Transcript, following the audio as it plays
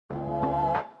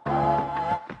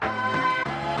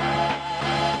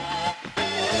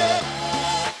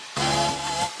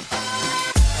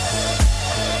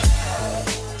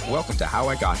Welcome to How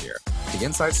I Got Here, the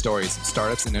inside stories of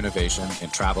startups and innovation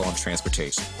in travel and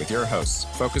transportation, with your hosts,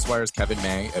 FocusWire's Kevin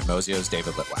May and Mozio's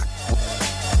David Litwack.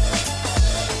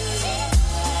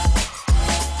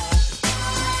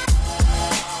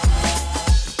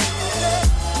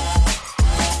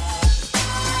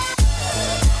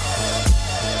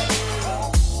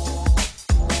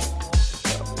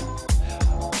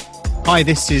 Hi,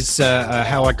 this is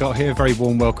How I Got Here. Very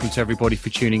warm welcome to everybody for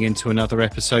tuning in to another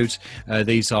episode.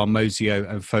 These are Mozio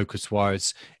and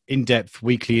FocusWire's in-depth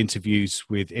weekly interviews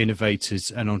with innovators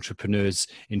and entrepreneurs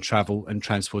in travel and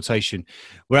transportation.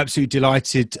 We're absolutely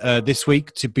delighted this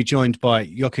week to be joined by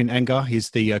Jochen Enger. He's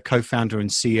the co-founder and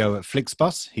CEO at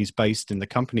Flixbus. The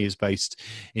company is based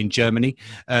in Germany.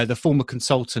 The former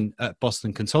consultant at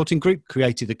Boston Consulting Group,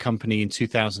 created the company in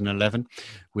 2011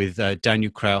 with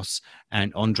Daniel Kraus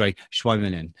and Andre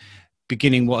Schweimanen,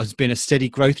 beginning what has been a steady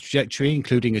growth trajectory,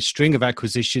 including a string of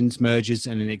acquisitions, mergers,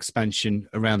 and an expansion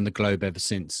around the globe ever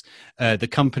since. The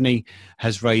company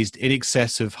has raised in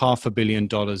excess of $500 million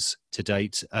to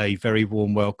date. A very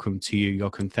warm welcome to you,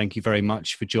 Jochen. Thank you very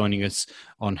much for joining us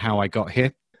on How I Got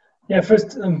Here. Yeah,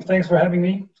 first, thanks for having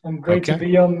me. I'm great to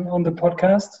be on the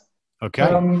podcast.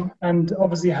 Okay. And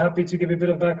obviously happy to give you a bit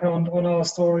of background on our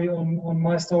story, on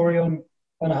my story, on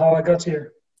how I got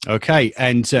here. Okay,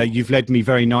 and you've led me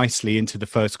very nicely into the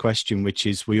first question, which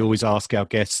is we always ask our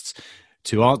guests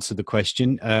to answer the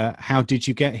question, how did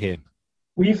you get here?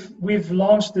 We've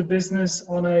launched the business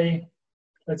on a,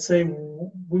 let's say,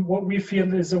 what we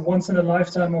feel is a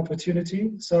once-in-a-lifetime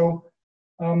opportunity. So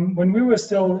when we were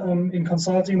still in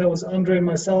consulting, that was Andre and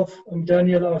myself,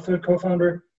 Daniel, our third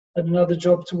co-founder, had another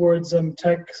job towards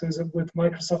tech, so with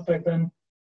Microsoft back then.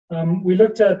 We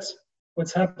looked at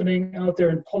what's happening out there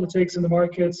in politics and the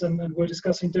markets, and we're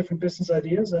discussing different business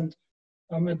ideas. And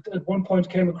at one point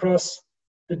came across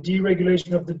the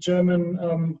deregulation of the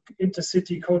German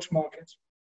intercity coach market.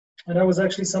 And that was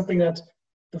actually something that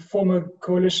the former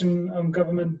coalition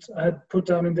government had put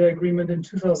down in their agreement in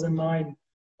 2009.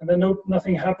 And then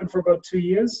nothing happened for about 2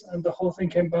 years, and the whole thing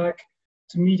came back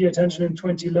to media attention in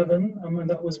 2011. And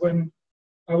that was when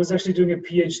I was actually doing a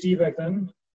PhD back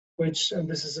then, which, and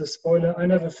this is a spoiler, I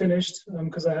never finished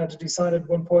because I had to decide at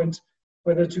one point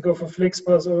whether to go for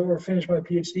Flixbus or finish my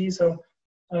PhD. So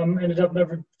ended up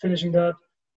never finishing that.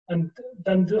 And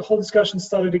then the whole discussion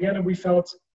started again, and we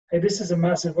felt, hey, this is a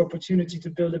massive opportunity to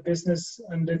build a business.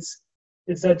 And it's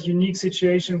that unique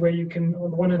situation where you can, on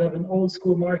the one hand, have an old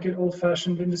school market, old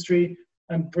fashioned industry,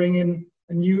 and bring in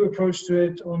a new approach to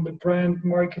it on the brand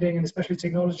marketing and especially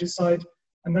technology side.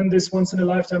 And then this once in a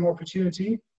lifetime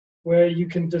opportunity where you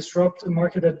can disrupt a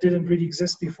market that didn't really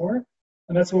exist before.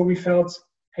 And that's where we felt,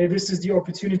 hey, this is the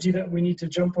opportunity that we need to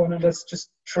jump on, and let's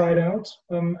just try it out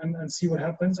and see what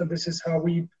happens. And this is how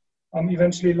we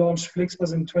eventually launched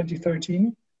Flixbus in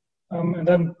 2013. And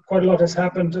then quite a lot has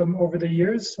happened over the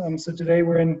years. So today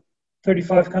we're in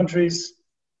 35 countries.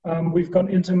 We've gone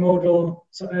intermodal,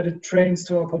 so added trains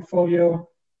to our portfolio.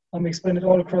 Expanded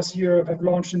all across Europe. Have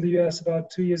launched in the US about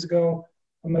 2 years ago.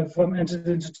 I've entered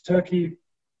into Turkey.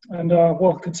 And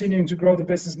continuing to grow the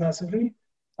business massively,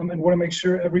 and want to make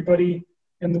sure everybody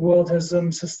in the world has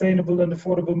sustainable and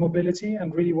affordable mobility,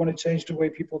 and really want to change the way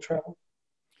people travel.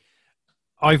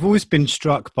 I've always been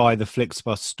struck by the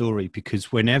Flixbus story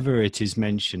because whenever it is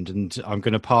mentioned, and I'm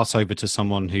going to pass over to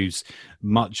someone who's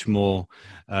much more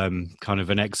kind of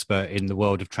an expert in the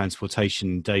world of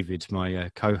transportation, David,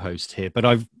 my co-host here,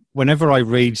 but whenever I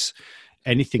read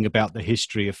anything about the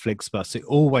history of Flixbus, it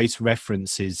always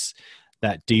references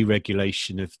that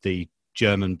deregulation of the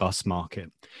German bus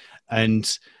market.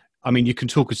 And I mean, you can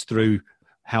talk us through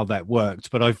how that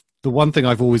worked, but the one thing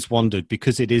I've always wondered,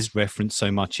 because it is referenced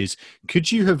so much, is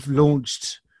could you have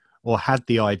launched or had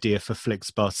the idea for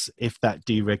Flixbus if that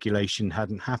deregulation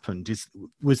hadn't happened?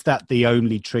 Was that the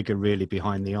only trigger really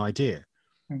behind the idea?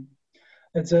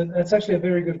 It's actually a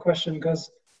very good question,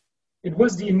 because it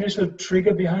was the initial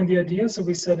trigger behind the idea. So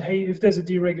we said, hey, if there's a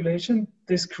deregulation,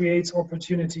 this creates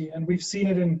opportunity. And we've seen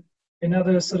it in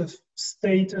other sort of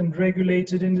state and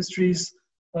regulated industries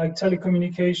like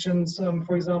telecommunications,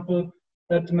 for example,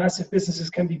 that massive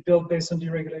businesses can be built based on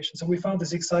deregulation. So we found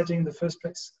this exciting in the first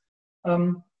place.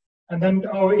 And then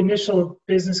our initial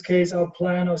business case, our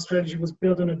plan, our strategy was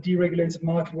built on a deregulated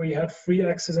market where you had free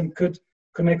access and could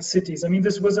connect cities. I mean,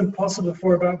 this wasn't possible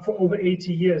for over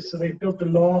 80 years. So they built the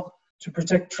law to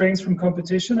protect trains from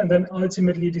competition, and then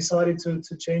ultimately decided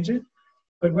to change it.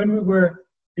 But when we were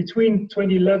between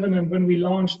 2011 and when we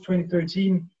launched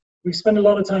 2013, we spent a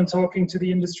lot of time talking to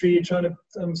the industry, trying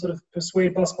to sort of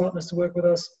persuade bus partners to work with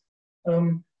us.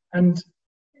 And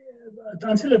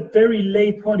until a very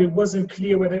late point, it wasn't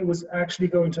clear whether it was actually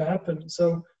going to happen.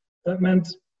 So that meant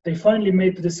they finally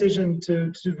made the decision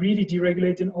to really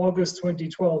deregulate in August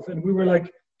 2012. And we were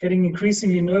like getting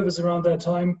increasingly nervous around that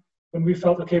time when we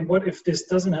felt, okay, what if this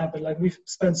doesn't happen? Like we've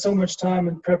spent so much time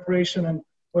in preparation, and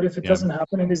what if it doesn't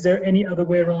happen? And is there any other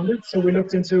way around it? So we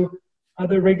looked into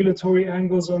other regulatory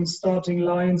angles on starting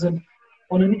lines, and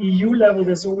on an EU level,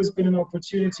 there's always been an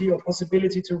opportunity or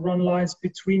possibility to run lines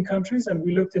between countries, and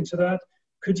we looked into that.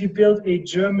 Could you build a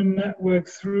German network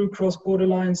through cross-border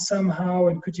lines somehow,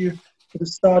 and could you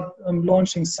start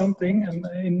launching something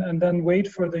and then wait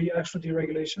for the actual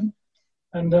deregulation?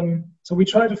 And so we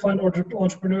tried to find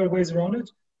entrepreneurial ways around it.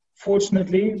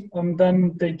 Fortunately,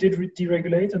 then they did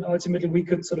deregulate, and ultimately we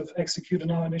could sort of execute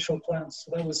on our initial plans.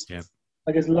 So that was,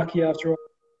 I guess, lucky after all.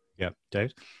 Yeah,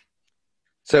 Dave?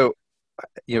 So,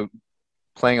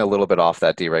 playing a little bit off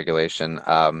that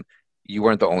deregulation, you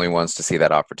weren't the only ones to see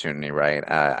that opportunity, right?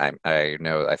 I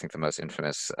know, I think the most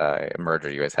infamous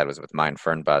merger you guys had was with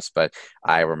Main-Fernbus, but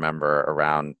I remember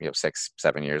around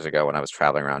 6-7 years ago when I was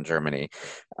traveling around Germany,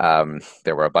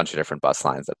 there were a bunch of different bus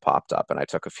lines that popped up, and I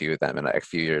took a few of them, and a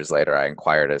few years later I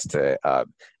inquired as to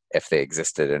if they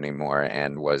existed anymore,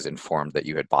 and was informed that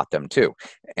you had bought them too.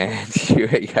 And you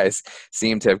guys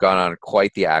seem to have gone on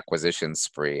quite the acquisition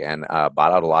spree and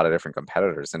bought out a lot of different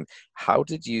competitors. And how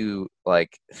did you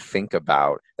think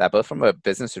about that, both from a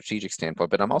business strategic standpoint,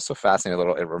 but I'm also fascinated a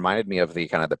little, it reminded me of the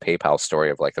kind of the PayPal story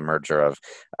of the merger of,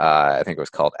 I think it was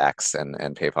called X and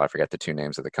PayPal. I forget the two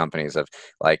names of the companies of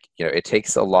it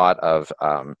takes a lot of,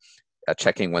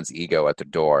 checking one's ego at the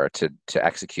door to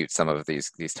execute some of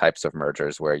these types of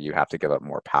mergers where you have to give up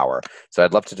more power. So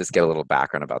I'd love to just get a little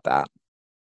background about that.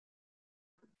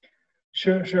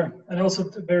 Sure. And also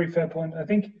a very fair point. I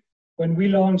think when we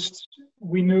launched,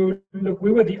 we knew, look,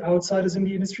 we were the outsiders in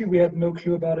the industry. We had no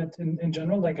clue about it in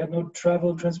general, had no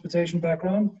travel, transportation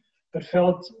background, but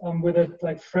felt with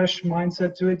a fresh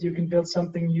mindset to it, you can build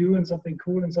something new and something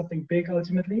cool and something big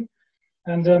ultimately.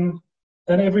 And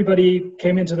then everybody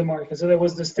came into the market. So there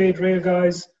was the state rail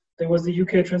guys, there was the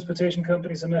UK transportation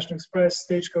companies, and National Express,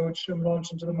 Stagecoach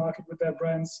launched into the market with their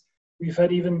brands. We've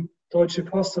had even Deutsche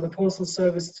Post, so the postal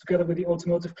service, together with the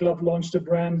Automotive Club, launched a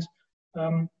brand.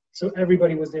 So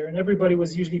everybody was there, and everybody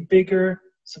was usually bigger,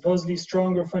 supposedly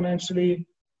stronger financially,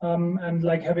 and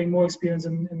having more experience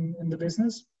in the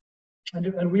business.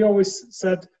 And we always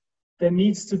said there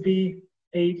needs to be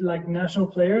a national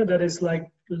player that is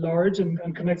large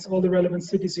and connects all the relevant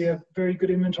cities, so you have very good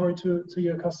inventory to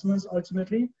your customers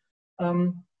ultimately.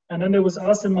 And then there was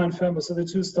us and Main-Fernbus, so the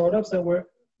two startups that were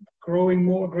growing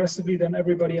more aggressively than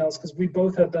everybody else, because we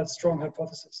both had that strong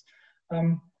hypothesis.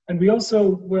 And we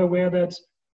also were aware that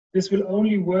this will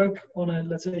only work on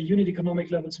let's say a unit economic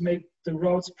level to make the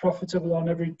routes profitable on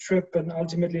every trip, and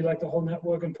ultimately the whole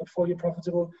network and portfolio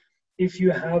profitable, if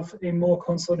you have a more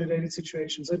consolidated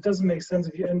situation. So it doesn't make sense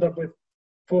if you end up with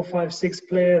 4, 5, 6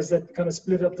 players that kind of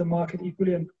split up the market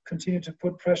equally and continue to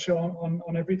put pressure on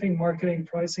everything, marketing,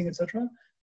 pricing, etc.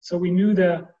 So we knew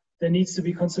that there needs to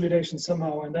be consolidation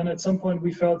somehow. And then at some point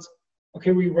we felt,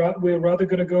 okay, we're rather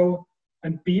going to go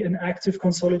and be an active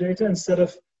consolidator instead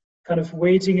of kind of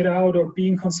waiting it out or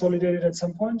being consolidated at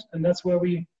some point. And that's where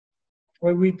we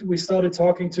started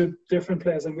talking to different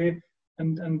players,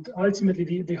 and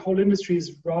ultimately the whole industry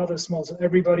is rather small, so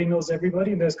everybody knows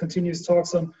everybody, and there's continuous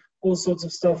talks on all sorts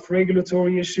of stuff,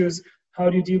 regulatory issues, how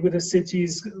do you deal with the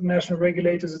cities, national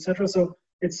regulators, etc. So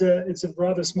it's a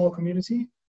rather small community.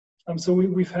 So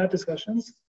we've had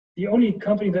discussions. The only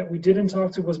company that we didn't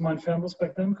talk to was Main-Fernbus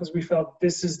back then, because we felt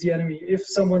this is the enemy. If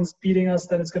someone's beating us,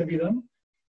 then it's going to be them.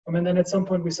 And then at some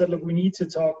point we said, look, we need to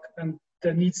talk, and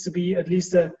there needs to be at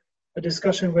least a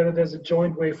discussion whether there's a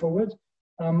joint way forward.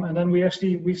 And then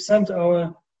we've sent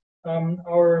our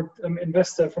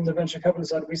investor from the venture capital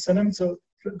side. We sent him, so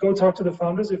go talk to the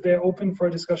founders if they're open for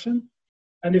a discussion.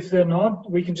 And if they're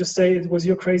not, we can just say it was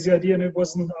your crazy idea and it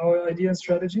wasn't our idea and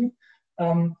strategy.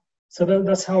 So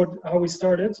that's how we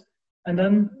started. And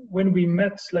then when we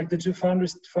met, the two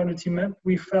founder team met,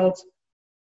 we felt,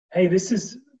 hey, this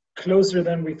is closer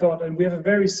than we thought. And we have a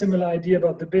very similar idea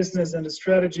about the business and the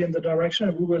strategy and the direction.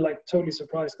 And we were totally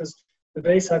surprised, because the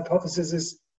base hypothesis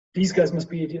is these guys must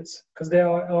be idiots because they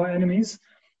are our enemies.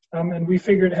 And we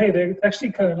figured, hey, they're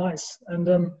actually kind of nice.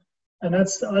 And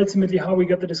that's ultimately how we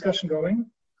got the discussion going.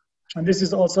 And this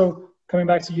is also coming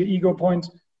back to your ego point,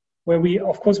 where we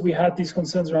had these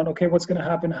concerns around, okay, what's going to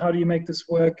happen? How do you make this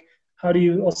work? How do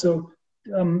you also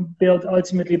build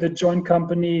ultimately the joint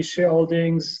company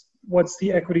shareholdings? What's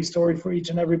the equity story for each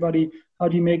and everybody? How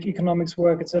do you make economics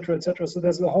work, et cetera, et cetera? So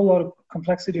there's a whole lot of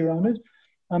complexity around it.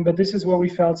 But this is where we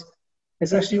felt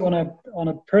It's actually on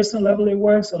a personal level it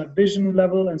works, on a vision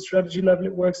level and strategy level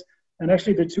it works. And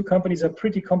actually the two companies are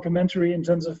pretty complementary in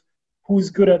terms of who's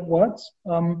good at what.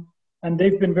 And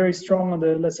they've been very strong on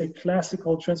the, let's say,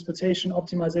 classical transportation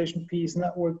optimization piece,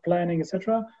 network planning,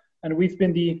 etc. And we've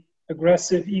been the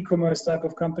aggressive e-commerce type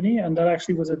of company, and that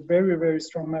actually was a very, very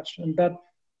strong match. And that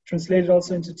translated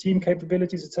also into team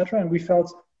capabilities, etc. And we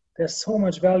felt there's so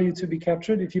much value to be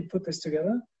captured if you put this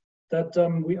together, that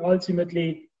we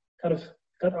ultimately kind of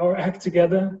got our act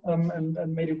together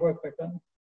and made it work back then.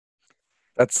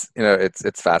 That's,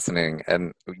 it's fascinating.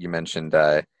 And you mentioned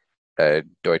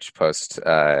Deutsche Post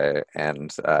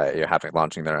and you're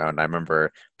launching their own. I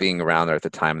remember being around there at the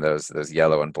time, those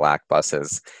yellow and black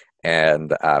buses.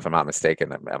 And if I'm not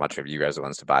mistaken, I'm not sure if you guys are the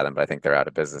ones to buy them, but I think they're out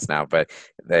of business now. But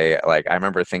I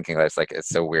remember thinking that it's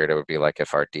so weird. It would be like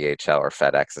if our DHL or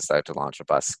FedEx decided to launch a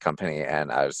bus company,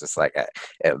 and I was just like,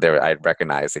 I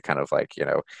recognize the kind of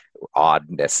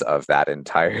oddness of that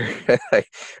entire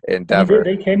endeavor.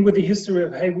 They came with the history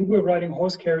of, hey, we were riding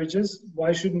horse carriages.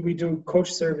 Why shouldn't we do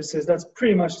coach services? That's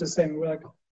pretty much the same. We're like,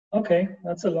 okay,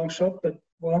 that's a long shot, but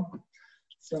well,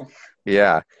 so.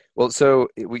 Yeah. Well, so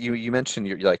you mentioned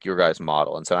your guys'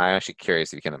 model, and so I'm actually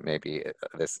curious if you can maybe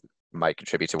this might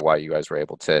contribute to why you guys were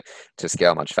able to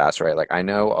scale much faster, right? I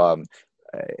know,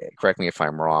 correct me if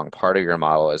I'm wrong, part of your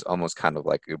model is almost kind of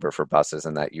like Uber for buses,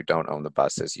 in that you don't own the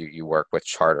buses, you work with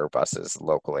charter buses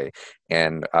locally.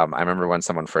 And I remember when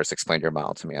someone first explained your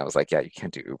model to me, I was like, yeah, you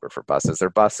can't do Uber for buses. They're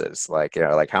buses.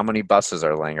 How many buses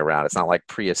are laying around? It's not like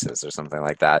Priuses or something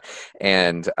like that.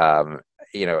 And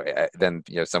then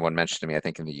someone mentioned to me, I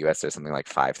think in the US there's something like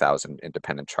 5,000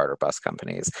 independent charter bus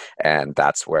companies, and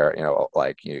that's where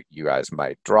you guys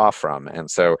might draw from. And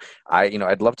so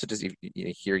I'd love to just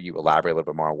hear you elaborate a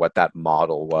little bit more on what that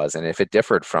model was, and if it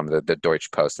differed from the Deutsche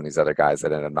Post and these other guys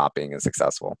that ended up not being as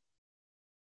successful.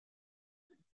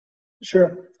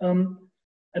 Sure. And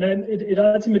then it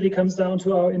ultimately comes down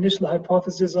to our initial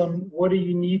hypothesis on what do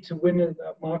you need to win in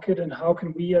that market, and how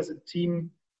can we as a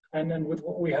team and then with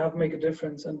what we have make a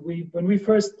difference. And when we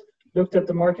first looked at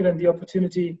the market and the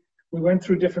opportunity, we went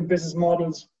through different business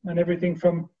models, and everything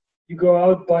from you go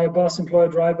out, buy a bus, employ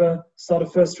a driver, start a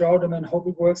first route, and then hope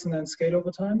it works and then scale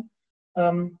over time,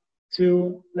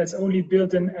 to let's only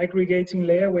build an aggregating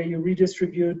layer where you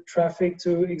redistribute traffic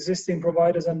to existing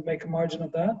providers and make a margin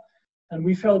of that. And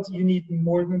we felt you need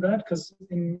more than that, because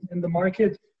in the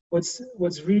market,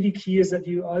 what's really key is that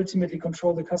you ultimately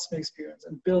control the customer experience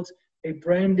and build a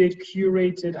branded,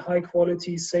 curated, high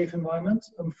quality, safe environment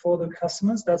for the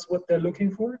customers. That's what they're looking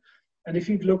for. And if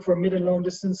you look for mid and long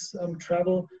distance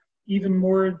travel, even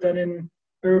more than in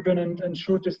urban and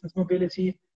short distance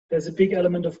mobility, there's a big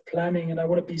element of planning, and I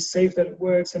want to be safe that it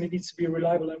works, and it needs to be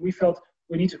reliable. And we felt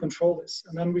we need to control this.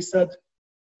 And then we said,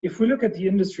 if we look at the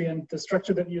industry and the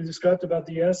structure that you described about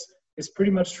the US, is pretty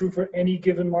much true for any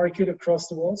given market across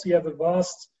the world. So you have a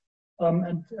vast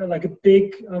and a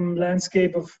big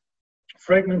landscape of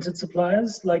fragmented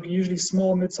suppliers, usually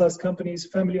small, mid-sized companies,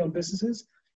 family-owned businesses.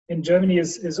 In Germany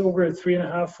is over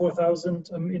 3,500, 4,000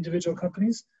 individual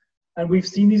companies. And we've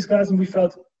seen these guys and we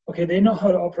felt, okay, they know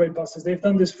how to operate buses. They've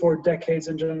done this for decades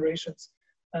and generations.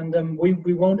 And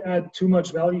we won't add too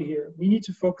much value here. We need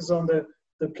to focus on the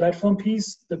platform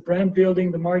piece, the brand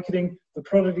building, the marketing, the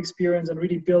product experience, and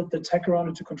really build the tech around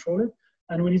it to control it.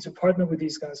 And we need to partner with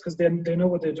these guys because they know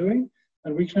what they're doing.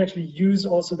 And we can actually use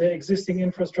also their existing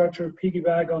infrastructure,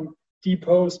 piggyback on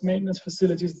depots, maintenance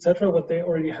facilities, etc., what they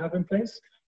already have in place.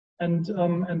 And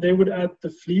they would add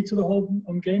the fleet to the whole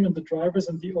game, and the drivers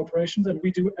and the operations, and we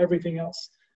do everything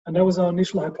else. And that was our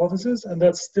initial hypothesis, and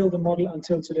that's still the model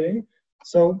until today.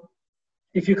 So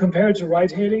if you compare it to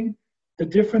ride-hailing, the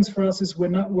difference for us is we're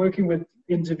not working with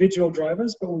individual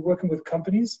drivers, but we're working with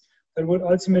companies that would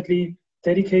ultimately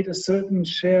dedicate a certain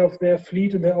share of their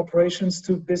fleet and their operations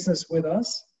to business with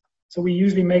us. So we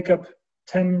usually make up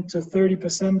 10 to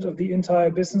 30% of the entire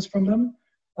business from them.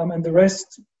 And the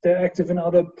rest, they're active in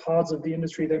other parts of the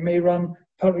industry. They may run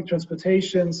public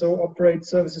transportation, so operate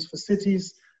services for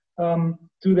cities,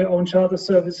 do their own charter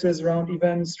services around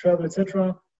events, travel,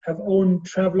 etc. Have own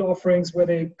travel offerings where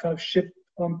they kind of ship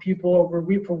people over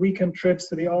for weekend trips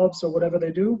to the Alps or whatever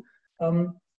they do.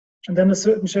 And then a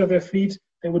certain share of their fleet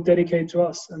they would dedicate to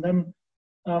us. And then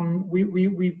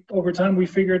we over time we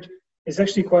figured it's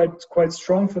actually quite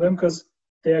strong for them because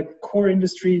their core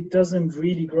industry doesn't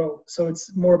really grow. So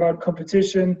it's more about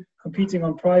competition, competing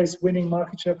on price, winning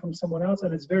market share from someone else,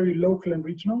 and it's very local and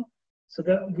regional. So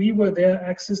that we were their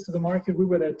access to the market, we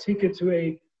were their ticket to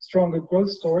a stronger growth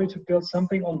story to build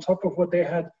something on top of what they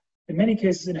had, in many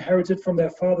cases, inherited from their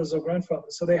fathers or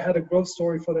grandfathers. So they had a growth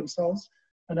story for themselves.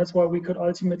 And that's why we could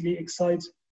ultimately excite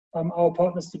our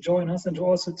partners to join us and to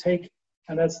also take,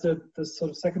 and that's the sort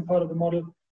of second part of the model,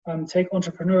 take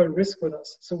entrepreneurial risk with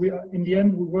us. So we are, in the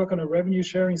end, we work on a revenue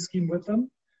sharing scheme with them.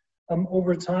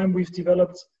 Over time, we've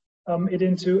developed it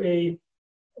into a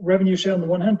revenue share on the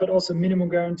one hand, but also minimum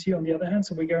guarantee on the other hand.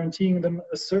 So we're guaranteeing them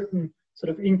a certain sort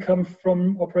of income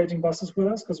from operating buses with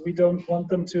us, because we don't want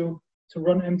them to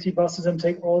run empty buses and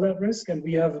take all that risk. And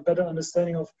we have a better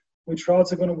understanding of which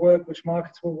routes are going to work, which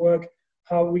markets will work,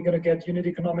 how are we going to get unit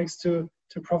economics to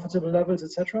profitable levels,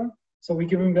 etc. So we're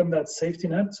giving them that safety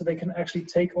net so they can actually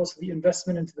take also the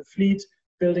investment into the fleet,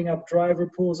 building up driver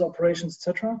pools, operations,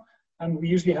 etc. And we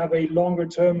usually have a longer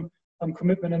term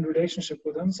commitment and relationship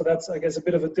with them. So that's, I guess, a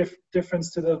bit of a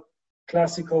difference to the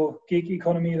classical gig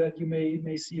economy that you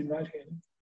may see in ride-hailing.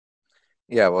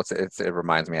 Yeah, well, it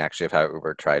reminds me actually of how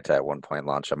Uber tried to at one point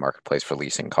launch a marketplace for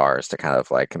leasing cars to kind of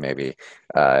like maybe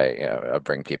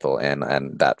bring people in,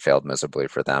 and that failed miserably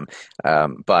for them.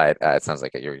 But it sounds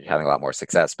like you're having a lot more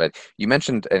success. But you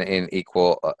mentioned in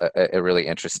Equal a really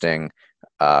interesting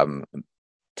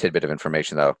tidbit of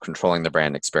information, though, controlling the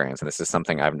brand experience. And this is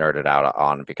something I've nerded out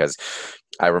on, because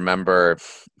I remember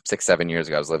 6-7 years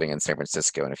ago, I was living in San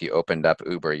Francisco, and if you opened up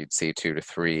Uber, you'd see 2 to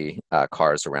 3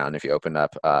 cars around. If you opened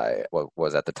up what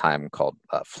was at the time called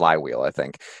Flywheel, I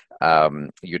think,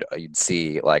 you'd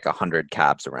see like 100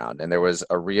 cabs around, and there was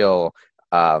a real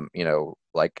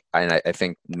like, and I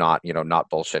think not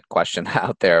bullshit question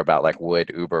out there about like,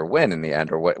 would Uber win in the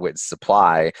end, or what would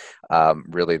supply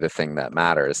really the thing that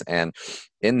matters? And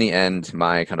in the end,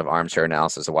 my kind of armchair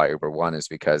analysis of why Uber won is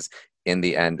because in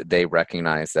the end, they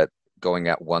recognize that going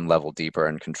at one level deeper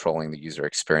and controlling the user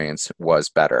experience was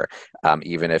better,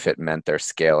 even if it meant their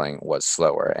scaling was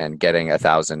slower. And getting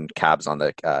 1,000 cabs on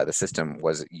the system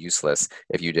was useless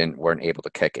if you weren't able to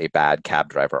kick a bad cab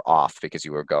driver off because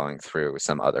you were going through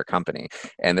some other company.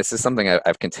 And this is something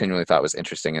I've continually thought was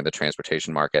interesting in the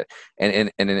transportation market,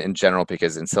 and in general,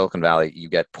 because in Silicon Valley, you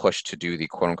get pushed to do the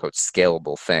quote unquote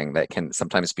scalable thing that can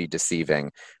sometimes be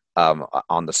deceiving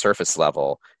on the surface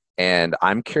level. And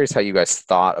I'm curious how you guys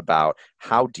thought about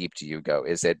how deep do you go?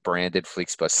 Is it branded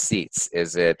Flixbus seats?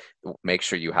 Is it make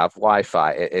sure you have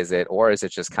Wi-Fi? Is it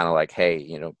just kind of like, hey,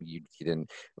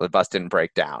 the bus didn't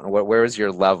break down? Where is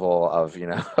your level of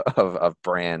of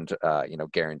brand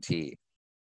guarantee?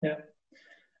 Yeah,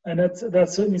 and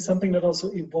that's certainly something that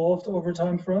also evolved over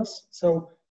time for us.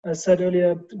 So as I said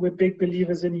earlier, we're big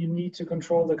believers in you need to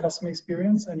control the customer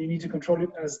experience, and you need to control it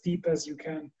as deep as you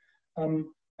can.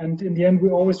 And in the end,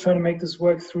 we're always trying to make this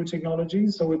work through technology.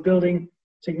 So we're building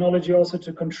technology also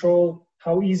to control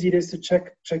how easy it is to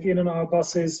check in on our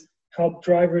buses, help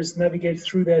drivers navigate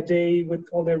through their day with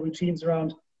all their routines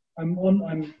around. I'm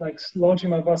like launching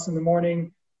my bus in the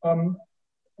morning,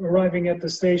 arriving at the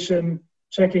station,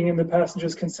 checking in the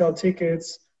passengers can sell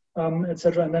tickets,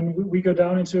 etc. And then we go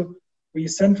down into we're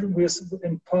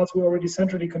already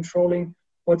centrally controlling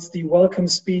what's the welcome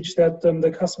speech that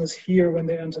the customers hear when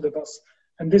they enter the bus.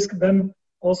 And this then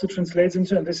also translates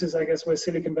into, and this is, I guess, where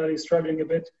Silicon Valley is struggling a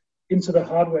bit, into the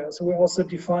hardware. So we're also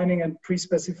defining and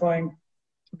pre-specifying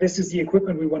this is the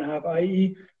equipment we want to have,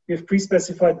 i.e. we have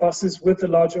pre-specified buses with the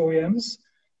large OEMs.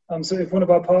 So if one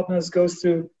of our partners goes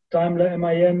to Daimler,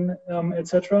 MAN,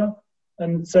 etc.,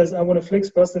 and says, I want a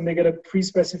Flixbus, then they get a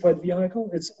pre-specified vehicle.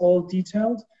 It's all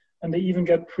detailed, and they even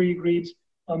get pre-agreed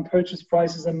purchase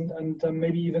prices and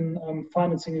maybe even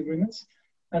financing agreements.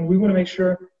 And we want to make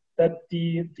sure that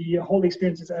the whole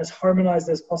experience is as harmonized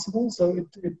as possible. So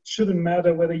it shouldn't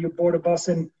matter whether you board a bus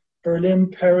in Berlin,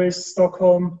 Paris,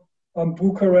 Stockholm,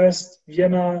 Bucharest,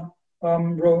 Vienna,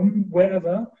 Rome,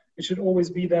 wherever. It should always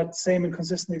be that same and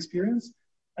consistent experience.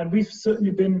 And we've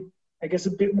certainly been, I guess,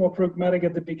 a bit more pragmatic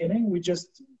at the beginning. We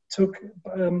just took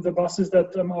the buses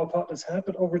that our partners had,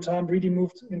 but over time really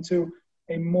moved into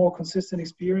a more consistent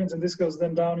experience. And this goes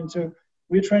then down into,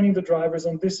 we're training the drivers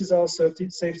on this is our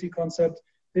safety concept.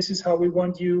 This is how we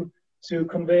want you to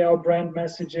convey our brand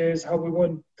messages, how we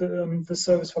want the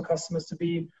service for customers to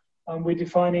be. We're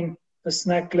defining the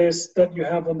snack list that you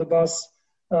have on the bus,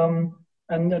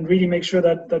 and really make sure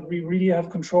that we really have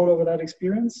control over that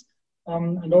experience.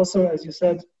 And also, as you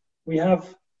said, we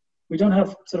don't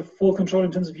have sort of full control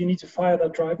in terms of you need to fire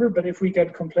that driver, but if we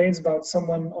get complaints about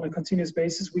someone on a continuous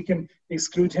basis, we can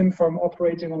exclude him from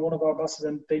operating on one of our buses,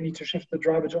 and they need to shift the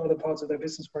driver to other parts of their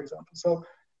business, for example. So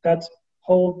that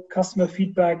whole customer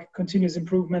feedback, continuous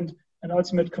improvement, and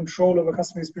ultimate control over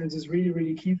customer experience is really,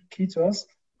 really key to us.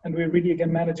 And we're really,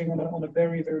 again, managing on a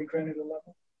very, very granular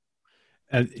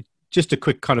level. Just a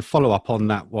quick kind of follow-up on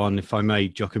that one, if I may,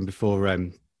 Jochen, before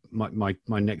my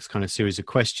next kind of series of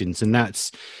questions. And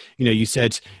that's, you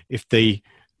said if the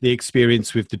the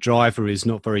experience with the driver is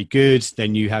not very good,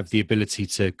 then you have the ability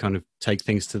to kind of take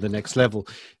things to the next level.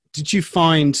 Did you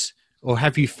find, or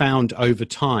have you found over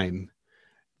time,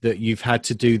 that you've had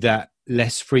to do that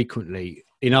less frequently?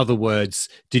 In other words,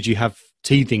 did you have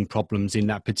teething problems in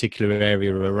that particular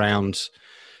area around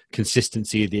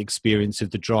consistency of the experience of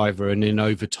the driver, and then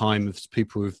over time, as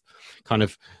people have kind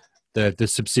of the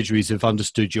subsidiaries have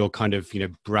understood your kind of,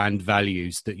 brand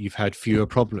values, that you've had fewer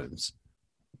problems?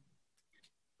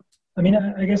 I mean,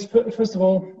 I guess first of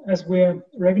all, as we're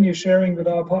revenue sharing with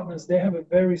our partners, they have a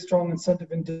very strong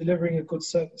incentive in delivering a good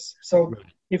service. So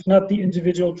if not the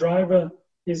individual driver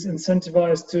is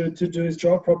incentivized to do his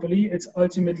job properly, it's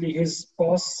ultimately his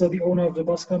boss, so the owner of the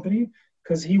bus company,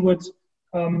 because he would,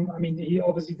 he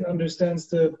obviously understands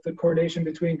the correlation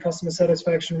between customer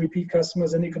satisfaction, repeat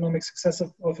customers, and economic success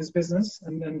of his business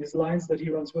and his lines that he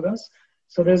runs with us.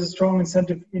 So there's a strong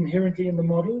incentive inherently in the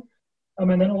model.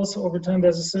 And then also over time,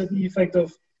 there's a certain effect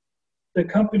of the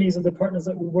companies and the partners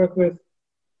that we work with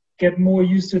get more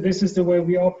used to, this is the way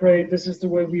we operate, this is the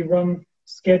way we run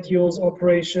schedules,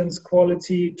 operations,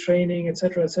 quality, training, et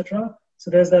cetera, et cetera.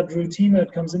 So there's that routine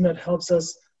that comes in that helps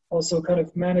us also kind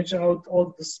of manage out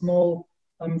all the small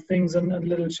things and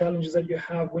little challenges that you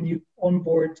have when you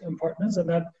onboard partners. And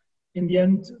that in the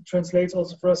end translates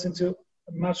also for us into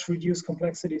a much reduced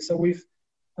complexity. So we've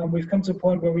come to a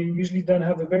point where we usually then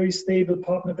have a very stable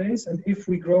partner base. And if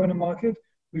we grow in a market,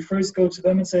 we first go to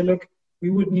them and say, look,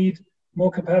 we would need more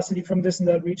capacity from this and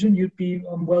that region. You'd be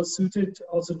well suited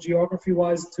also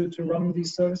geography-wise to run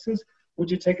these services. Would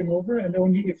you take them over? And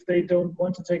only if they don't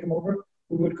want to take them over,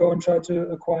 we would go and try to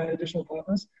acquire additional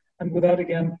partners. And with that,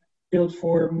 again, build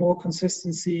for more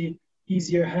consistency,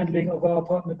 easier handling of our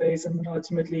partner base, and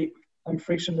ultimately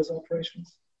frictionless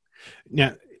operations.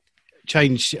 Now,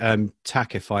 change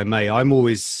tack, if I may. I'm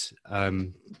always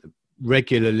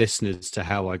regular listeners to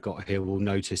How I Got Here will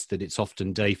notice that it's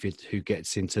often David who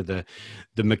gets into the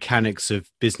mechanics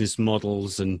of business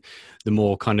models and the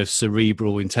more kind of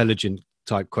cerebral, intelligent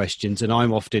type questions. And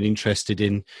I'm often interested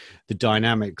in the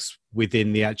dynamics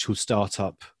within the actual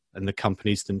startup and the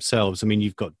companies themselves. I mean,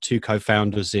 you've got two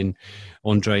co-founders in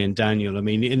Andre and Daniel. I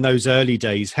mean, in those early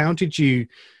days, how did you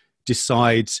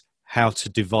decide how to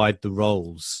divide the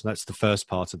roles? That's the first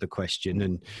part of the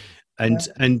question.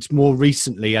 And more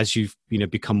recently, as you've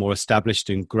become more established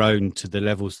and grown to the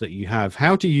levels that you have,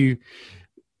 how do you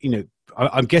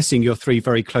I'm guessing you're three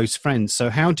very close friends, so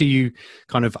how do you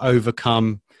kind of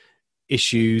overcome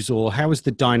issues, or how is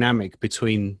the dynamic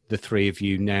between the three of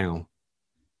you now?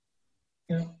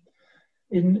 Yeah,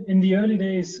 in the early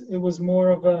days, it was more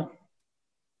of a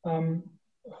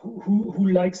who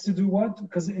likes to do what,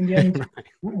 because in the end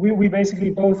Right. we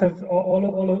basically both have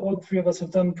all three of us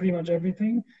have done pretty much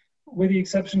everything, with the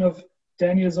exception of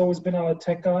Daniel has always been our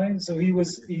tech guy. So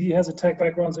he has a tech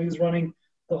background, so he was running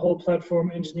the whole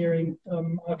platform engineering,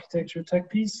 architecture tech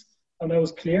piece, and that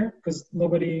was clear because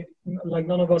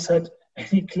none of us had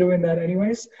any clue in that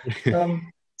anyways.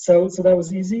 So that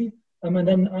was easy. And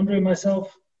then Andre and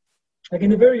myself, like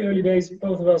in the very early days,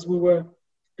 both of us, we were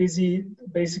busy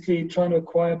basically trying to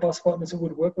acquire bus partners who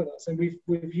would work with us. And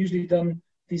we've usually done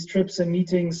these trips and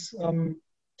meetings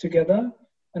together.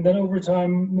 And then over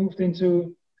time moved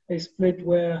into a split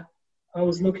where I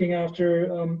was looking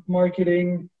after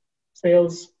marketing,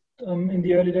 sales in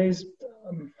the early days,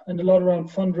 and a lot around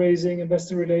fundraising,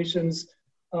 investor relations,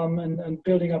 and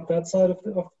building up that side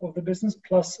of the business,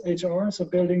 plus HR, so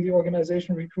building the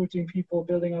organization, recruiting people,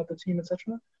 building out the team,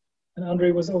 etc. And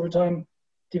Andre was over time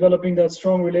developing that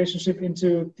strong relationship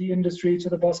into the industry, to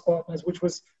the bus partners, which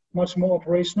was much more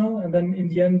operational, and then in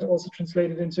the end also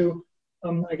translated into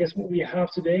I guess what we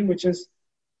have today, which is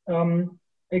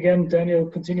again, Daniel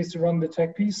continues to run the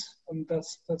tech piece, and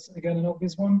that's again an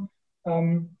obvious one.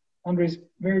 Andre's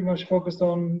very much focused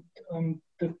on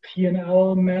the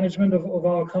P&L management of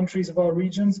our countries, of our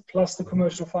regions, plus the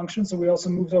commercial function. So we also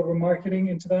moved over marketing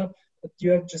into that. But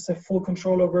you have just have full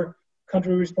control over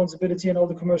country responsibility and all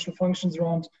the commercial functions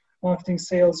around marketing,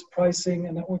 sales, pricing,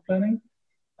 and network planning.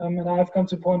 And I've come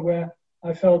to a point where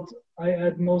I felt I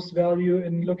add most value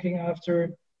in looking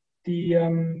after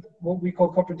the what we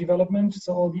call corporate development.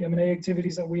 So all the M&A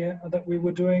activities that we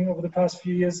were doing over the past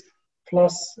few years,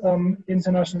 plus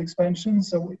international expansion.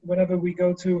 So whenever we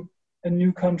go to a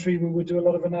new country, we would do a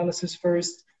lot of analysis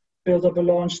first, build up a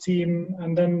launch team,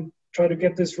 and then try to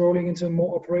get this rolling into a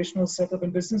more operational setup in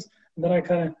business. And then I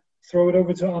kind of throw it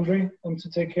over to Andre to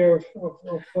take care of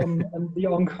the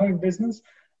ongoing business.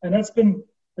 And that's been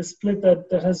a split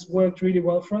that has worked really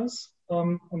well for us,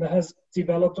 and that has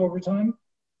developed over time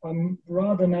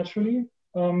rather naturally.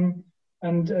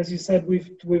 And as you said,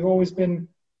 we've always been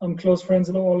close friends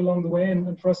all along the way.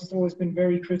 And for us, it's always been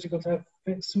very critical to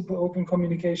have super open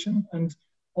communication and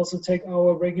also take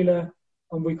our regular,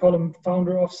 we call them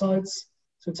founder offsites,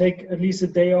 so take at least a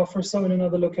day off or so in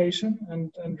another location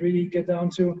and really get down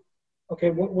to, okay,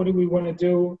 what do we want to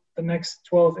do the next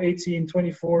 12, 18,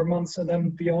 24 months and then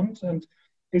beyond? And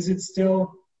is it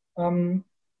still,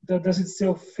 does it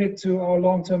still fit to our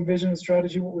long-term vision and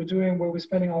strategy, what we're doing, where we're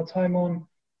spending our time on?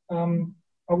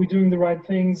 Are we doing the right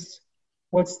things?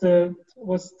 What's the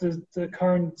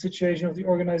current situation of the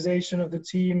organization, of the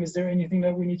team? Is there anything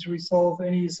that we need to resolve?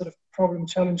 Any sort of problem,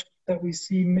 challenge that we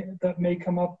see that may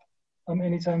come up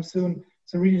anytime soon?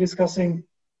 So really discussing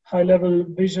high-level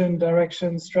vision,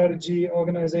 direction, strategy,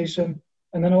 organization,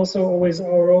 and then also always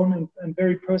our own and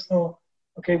very personal,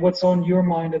 okay, what's on your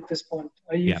mind at this point?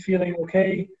 Are you feeling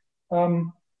okay?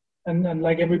 And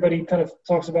like everybody kind of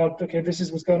talks about, okay, this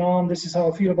is what's going on. This is how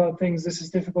I feel about things. This is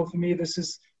difficult for me. This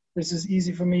is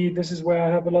easy for me. This is where I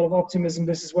have a lot of optimism.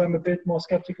 This is where I'm a bit more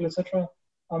skeptical, etc.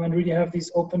 And really have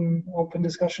these open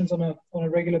discussions on a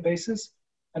regular basis.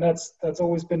 And that's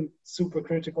always been super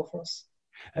critical for us.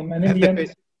 And in the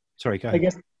end, sorry, go ahead. I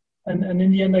guess, and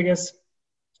in the end, I guess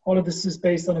all of this is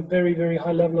based on a very, very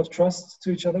high level of trust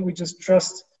to each other. We just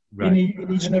trust in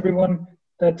each and every one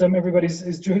that everybody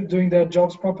is doing their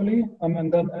jobs properly.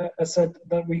 And then, as said,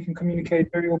 that we can communicate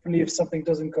very openly if something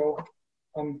doesn't go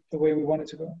the way we want it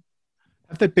to go.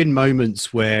 Have there been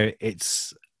moments where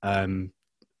it's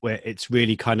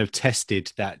really kind of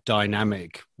tested that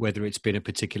dynamic, whether it's been a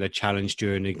particular challenge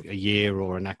during a year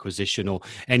or an acquisition or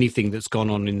anything that's gone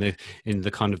on in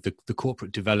the kind of the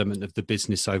corporate development of the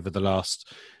business over the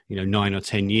last 9 or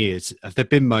 10 years? Have there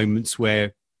been moments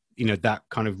where that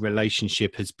kind of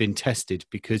relationship has been tested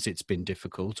because it's been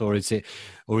difficult, or is it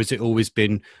always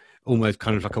been almost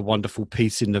kind of like a wonderful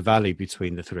peace in the valley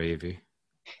between the three of you?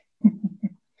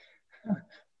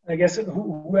 I guess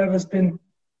whoever's been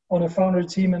on a founder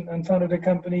team and founded a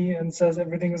company and says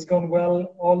everything has gone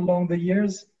well all along the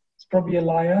years, it's probably a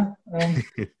liar.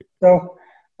 No,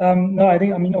 I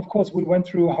mean, of course, we went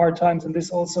through hard times, and this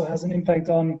also has an impact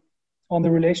on the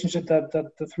relationship that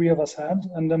the three of us had.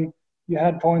 And you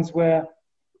had points where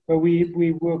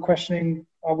we were questioning,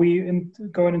 are we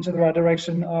going into the right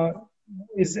direction?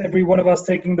 Is every one of us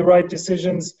taking the right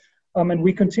decisions? And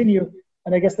we continue.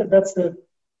 And I guess that's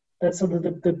sort of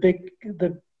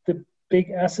the big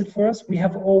asset for us. We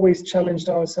have always challenged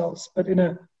ourselves, but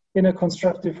in a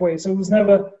constructive way. So it was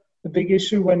never a big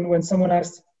issue when someone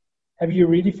asked, have you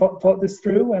really thought this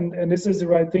through? And this is the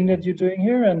right thing that you're doing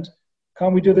here? And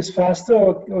can't we do this faster?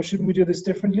 Or shouldn't we do this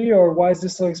differently? Or why is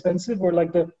this so expensive? Or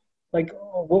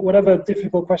whatever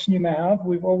difficult question you may have,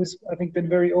 we've always, I think, been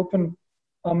very open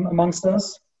amongst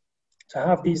us to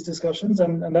have these discussions.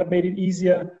 And that made it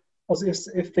easier also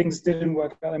if things didn't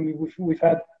work out. I mean, we've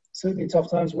had certainly tough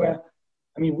times where,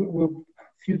 I mean, we're a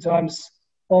few times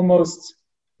almost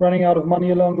running out of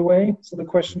money along the way. So the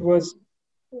question was,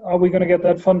 are we going to get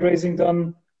that fundraising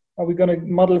done? Are we going to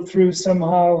muddle through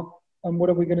somehow? What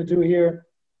are we going to do here?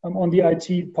 On the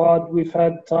IT part, we've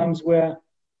had times where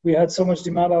we had so much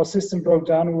demand, our system broke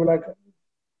down, and we were like,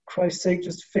 Christ's sake,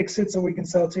 just fix it so we can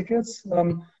sell tickets.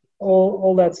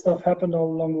 All that stuff happened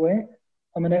all along the way.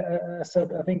 I mean, I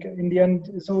said, I think in the end,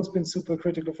 it's always been super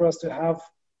critical for us to have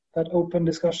that open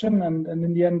discussion. And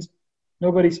in the end,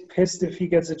 nobody's pissed if he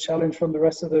gets a challenge from the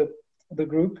rest of the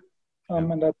group.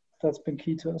 And that's been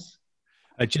key to us.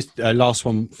 Just a last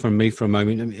one from me for a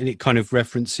moment. And it kind of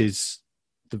references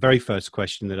the very first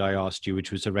question that I asked you,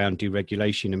 which was around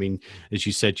deregulation. I mean, as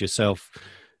you said yourself,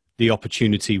 the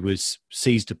opportunity was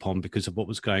seized upon because of what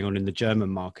was going on in the German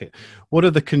market. What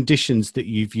are the conditions that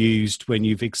you've used when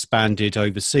you've expanded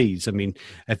overseas? I mean,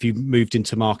 have you moved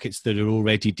into markets that are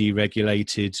already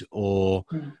deregulated or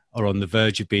are on the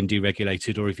verge of being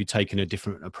deregulated, or have you taken a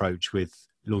different approach with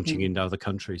launching into other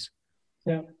countries?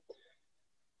 Yeah.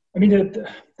 I mean,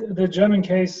 the German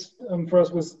case for us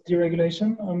was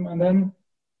deregulation. And then,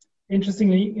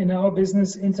 interestingly, in our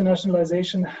business,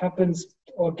 internationalization happens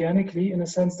organically in a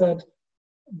sense that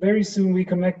very soon we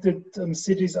connected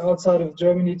cities outside of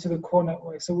Germany to the core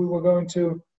network. So we were going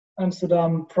to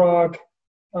Amsterdam, Prague,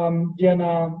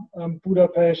 Vienna,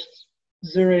 Budapest,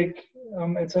 Zurich,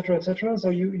 etc., etc. So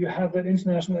you had that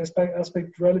international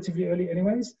aspect relatively early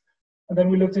anyways. And then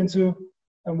we looked into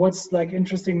what's like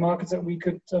interesting markets that we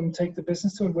could take the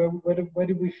business to, and where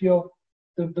did we feel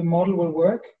the model will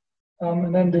work.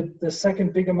 And then the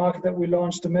second bigger market that we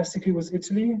launched domestically was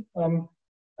Italy.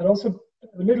 And also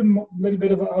a little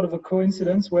bit out of a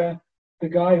coincidence, where the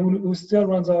guy who still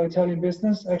runs our Italian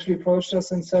business actually approached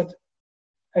us and said,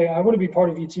 hey, I want to be part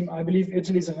of your team. I believe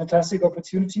Italy is a fantastic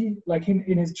opportunity. Like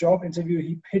in his job interview,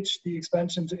 he pitched the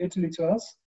expansion to Italy to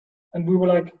us. And we were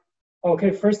like,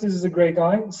 okay, first, this is a great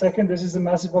guy. Second, this is a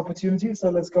massive opportunity. So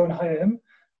let's go and hire him.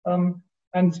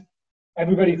 And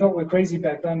everybody thought we were crazy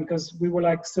back then because we were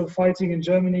like still fighting in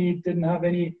Germany, didn't have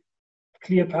any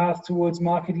clear path towards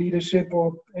market leadership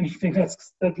or anything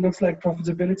that looks like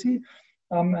profitability.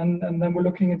 And then we're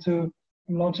looking into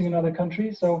launching another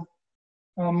country. So,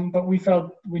 but we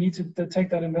felt we need to take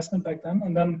that investment back then.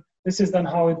 And then this is then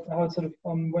how it sort of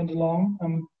went along.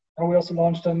 How we also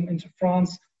launched into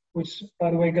France, which by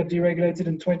the way got deregulated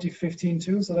in 2015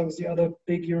 too. So that was the other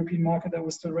big European market that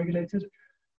was still regulated.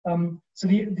 And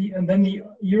then the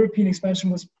European expansion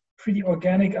was pretty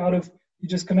organic out of, you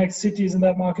just connect cities in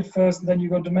that market first, and then you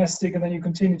go domestic, and then you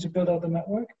continue to build out the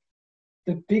network.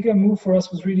 The bigger move for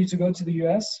us was really to go to the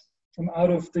US from out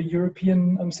of the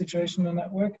European situation and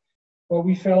network, where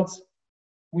we felt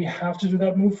we have to do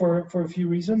that move for a few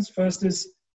reasons. First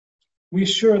is we're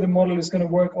sure the model is going to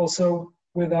work also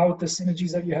without the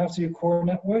synergies that you have to your core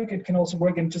network. It can also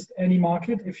work in just any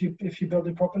market if you build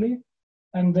it properly.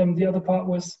 And the other part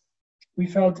was we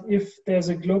felt if there's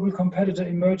a global competitor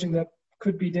emerging that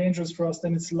could be dangerous for us,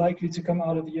 then it's likely to come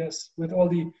out of the US with all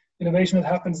the innovation that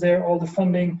happens there, all the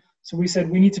funding. So we said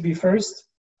we need to be first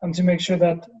to make sure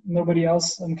that nobody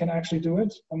else can actually do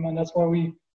it. And that's why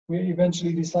we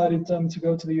eventually decided to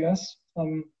go to the US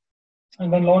and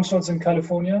then launched also in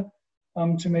California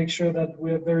to make sure that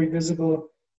we're very visible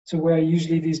to where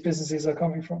usually these businesses are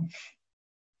coming from.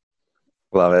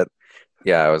 Love it.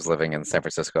 Yeah, I was living in San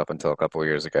Francisco up until a couple of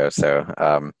years ago. So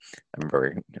I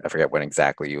remember, I forget when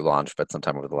exactly you launched, but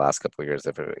sometime over the last couple of years,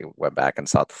 I went back and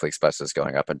saw the FlixBuses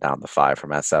going up and down the 5 from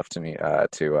SF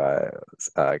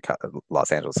to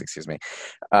Los Angeles, excuse me.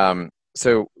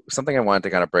 So something I wanted to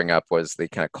kind of bring up was the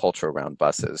kind of culture around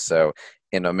buses. So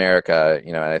in America,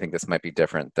 and I think this might be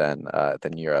different than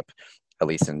Europe, at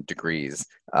least in degrees.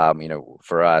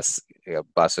 For us,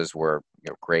 buses were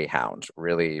Greyhound,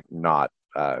 really not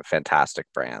fantastic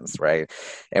brands, right?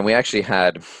 And we actually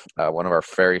had one of our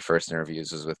very first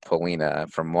interviews was with Paulina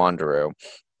from Wanderoo,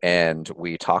 and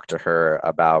we talked to her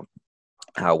about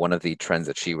how one of the trends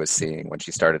that she was seeing when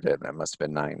she started it, and it must have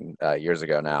been 9 years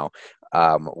ago now,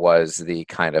 was the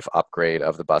kind of upgrade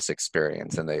of the bus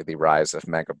experience and the rise of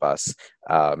Megabus.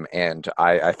 And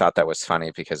I thought that was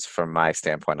funny because from my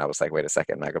standpoint, I was like, wait a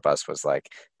second, Megabus was like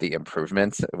the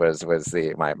improvement, was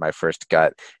my first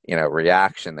gut,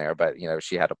 reaction there. But,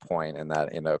 she had a point in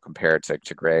that, compared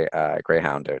to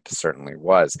Greyhound, it certainly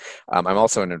was. I'm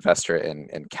also an investor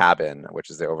in Cabin, which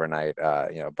is the overnight,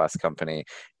 bus company.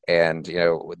 And,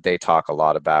 they talk a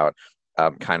lot about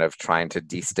kind of trying to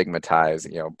destigmatize,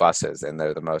 buses, and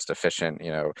they're the most efficient,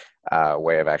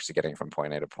 way of actually getting from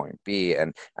point A to point B.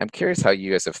 And I'm curious how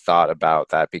you guys have thought about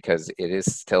that, because it is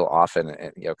still often,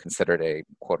 considered a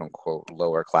quote unquote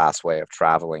lower class way of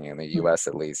traveling in the US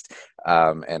at least.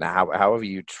 And how have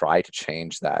you tried to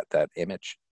change that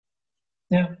image?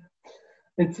 Yeah,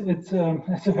 it's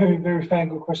a very, very fair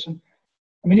and good question.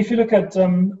 I mean, if you look at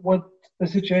what the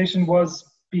situation was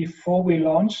before we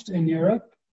launched in Europe,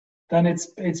 then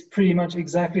it's pretty much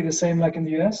exactly the same like in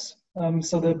the US.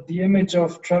 So the image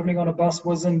of traveling on a bus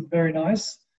wasn't very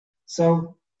nice.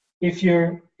 So if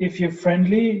you're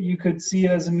friendly, you could see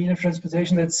it as a mean of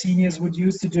transportation that seniors would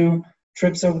use to do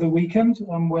trips over the weekend,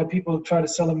 where people try to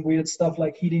sell them weird stuff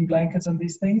like heating blankets and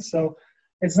these things. So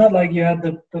it's not like you had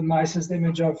the nicest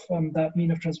image of that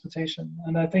mean of transportation.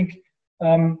 And I think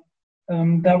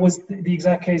that was the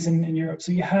exact case in Europe.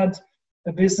 So you had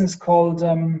a business called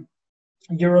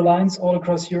Eurolines all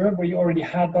across Europe, where you already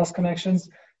had bus connections.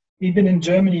 Even in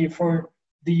Germany, for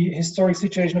the historic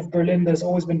situation of Berlin, there's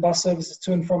always been bus services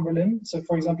to and from Berlin. So,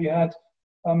 for example, you had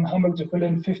Hamburg to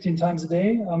Berlin 15 times a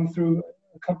day through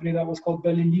a company that was called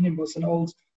Berlin Linienbus, an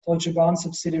old Deutsche Bahn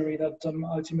subsidiary that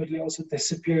ultimately also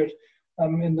disappeared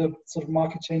in the sort of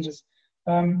market changes.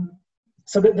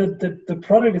 So the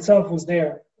product itself was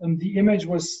there, and the image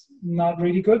was not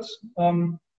really good,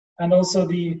 and also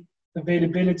the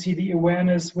availability, the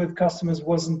awareness with customers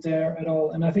wasn't there at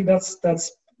all. And I think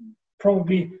that's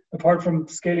probably, apart from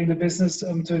scaling the business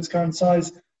to its current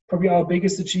size, probably our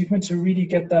biggest achievement to really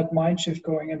get that mind shift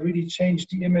going and really change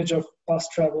the image of bus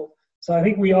travel. So I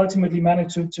think we ultimately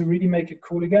managed to really make it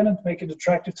cool again and make it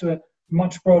attractive to a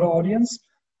much broader audience.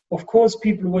 Of course,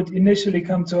 people would initially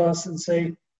come to us and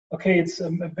say, okay, it's a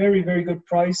very, very good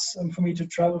price for me to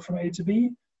travel from A to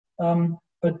B.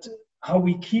 But how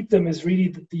we keep them is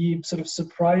really the sort of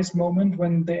surprise moment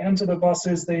when they enter the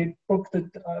buses, they book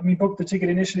the ticket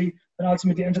initially, and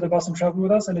ultimately enter the bus and travel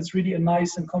with us. And it's really a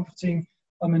nice and comforting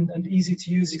and easy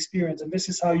to use experience. And this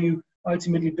is how you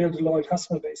ultimately build a loyal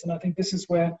customer base. And I think this is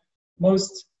where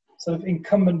most sort of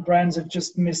incumbent brands have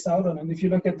just missed out on. And if you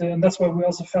look at and that's why we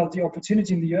also felt the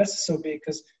opportunity in the US is so big,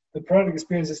 because the product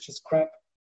experience is just crap,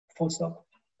 full stop.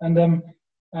 And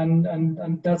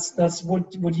that's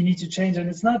what you need to change. And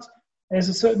it's not, there's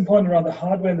a certain point around the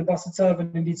hardware and the bus itself,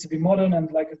 and it needs to be modern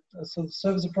and like a sort of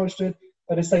service approach to it.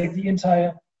 But it's like the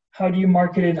entire, how do you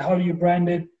market it? How do you brand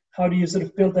it? How do you sort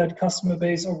of build that customer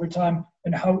base over time?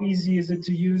 And how easy is it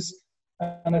to use?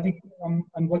 And I think,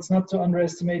 and what's not to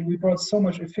underestimate, we brought so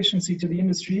much efficiency to the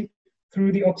industry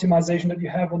through the optimization that you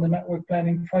have on the network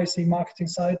planning, pricing, marketing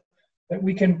side, that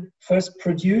we can first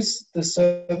produce the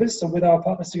service, so with our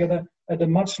partners together, at a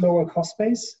much lower cost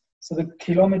base. So the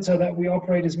kilometer that we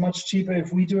operate is much cheaper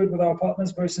if we do it with our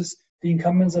partners versus the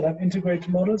incumbents that have integrated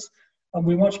models. And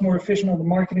we're much more efficient on the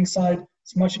marketing side.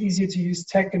 It's much easier to use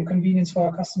tech and convenience for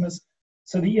our customers.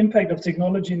 So the impact of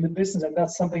technology in the business, and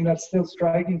that's something that's still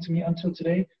striking to me until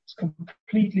today, is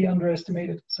completely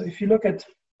underestimated. So if you look at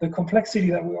the complexity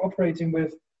that we're operating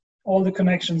with, all the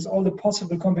connections, all the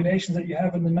possible combinations that you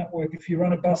have in the network, if you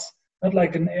run a bus, not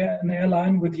like an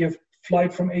airline with your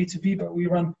flight from A to B, but we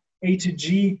run A to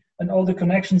G and all the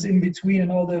connections in between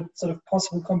and all the sort of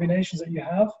possible combinations that you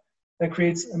have, that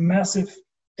creates a massive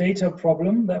data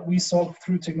problem that we solve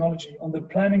through technology. On the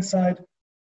planning side,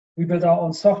 we build our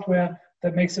own software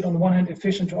that makes it on the one hand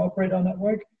efficient to operate our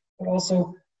network, but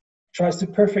also tries to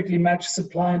perfectly match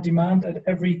supply and demand at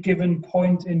every given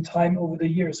point in time over the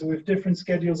year. So we have different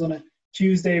schedules on a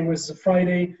Tuesday versus a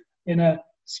Friday, in a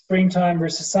springtime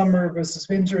versus summer versus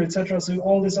winter, etc. So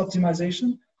all this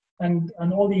optimization, and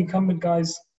all the incumbent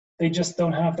guys, they just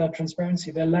don't have that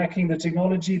transparency. They're lacking the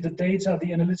technology, the data,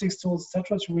 the analytics tools,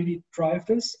 etc. to really drive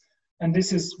this. And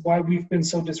this is why we've been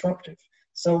so disruptive.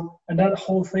 So, and that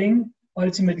whole thing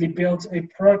ultimately built a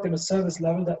product and a service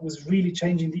level that was really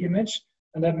changing the image,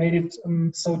 and that made it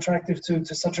so attractive to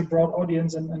such a broad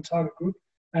audience and target group.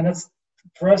 And that's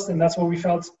for us, and that's what we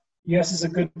felt US is a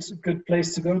good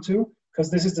place to go to,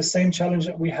 because this is the same challenge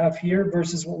that we have here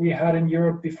versus what we had in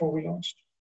Europe before we launched.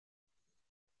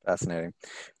 Fascinating.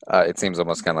 It seems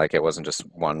almost kind of like it wasn't just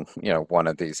one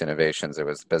of these innovations. It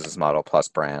was business model plus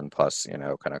brand plus,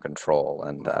 kind of control.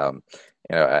 And,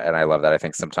 and I love that. I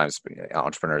think sometimes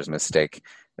entrepreneurs mistake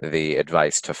the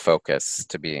advice to focus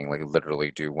to being like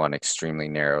literally do one extremely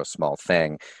narrow, small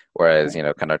thing. Whereas,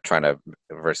 kind of trying to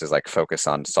versus like focus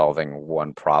on solving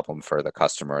one problem for the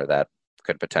customer that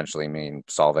could potentially mean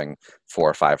solving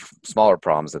 4 or 5 smaller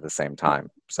problems at the same time.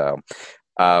 So,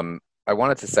 I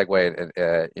wanted to segue,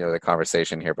 the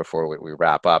conversation here before we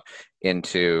wrap up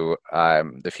into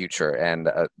the future and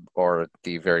or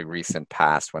the very recent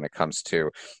past when it comes to,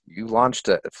 you launched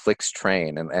a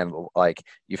FlixTrain and like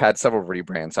you've had several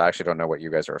rebrands. I actually don't know what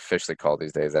you guys are officially called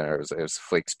these days. And it was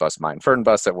FlixBus,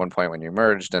 MindFernBus at one point when you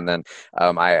merged, and then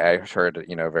I heard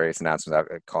various announcements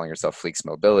about calling yourself Flix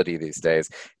Mobility these days.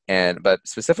 But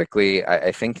specifically,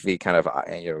 I think the kind of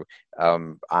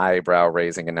eyebrow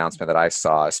raising announcement that I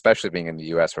saw, especially being in the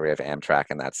US where we have Amtrak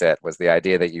and that's it, was the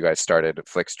idea that you guys started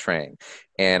FlixTrain.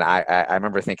 And I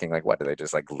remember thinking, like, what, do they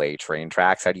just like lay train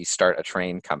tracks? How do you start a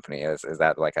train company? Is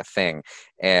that like a thing?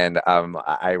 And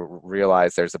I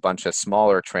realized there's a bunch of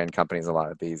smaller train companies, a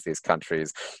lot of these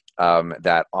countries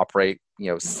that operate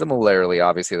similarly.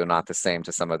 Obviously they're not the same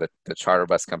to some of the charter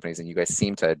bus companies, and you guys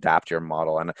seem to adapt your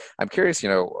model. And I'm curious,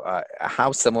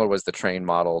 how similar was the train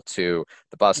model to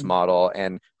the bus model,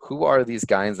 and who are these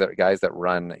guys that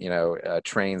run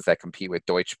trains that compete with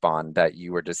Deutsche Bahn that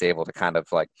you were just able to kind of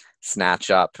like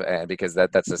snatch up, because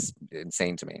that's just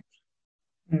insane to me.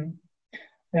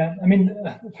 Yeah, I mean,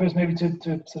 first maybe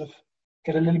to sort of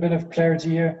get a little bit of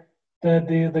clarity here.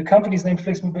 The company's named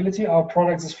Flix Mobility. Our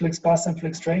product is FlixBus and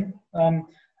FlixTrain.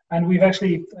 And we've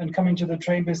actually, and coming to the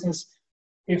train business,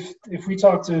 if we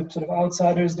talk to sort of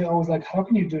outsiders, they're always like, how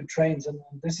can you do trains? And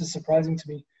this is surprising to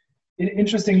me.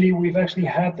 Interestingly, we've actually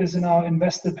had this in our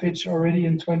investor pitch already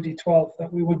in 2012,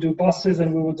 that we would do buses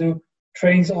and we would do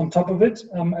trains on top of it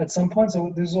at some point.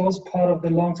 So this is also part of the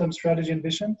long-term strategy and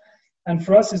vision. And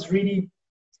for us, it's really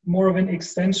more of an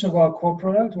extension of our core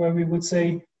product, where we would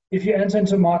say, if you enter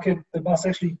into a market, the bus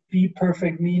actually be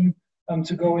perfect mean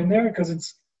to go in there, because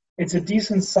it's a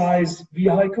decent sized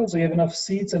vehicle, so you have enough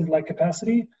seats and like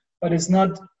capacity, but it's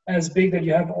not as big that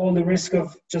you have all the risk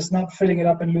of just not filling it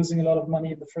up and losing a lot of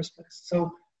money in the first place.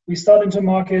 So we start into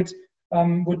market,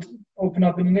 would open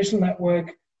up an initial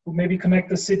network, would maybe connect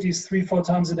the cities 3-4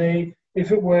 times a day.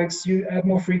 If it works, you add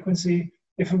more frequency.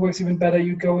 If it works even better,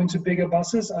 you go into bigger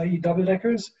buses, i.e. double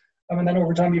deckers. And then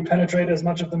over time, you penetrate as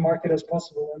much of the market as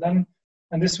possible. And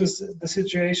this was the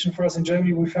situation for us in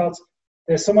Germany. We felt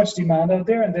there's so much demand out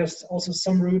there, and there's also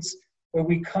some routes where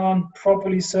we can't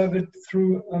properly serve it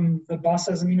through the bus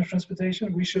as a mean of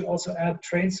transportation. We should also add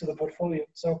trains to the portfolio.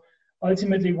 So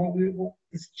ultimately,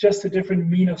 it's just a different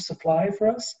mean of supply for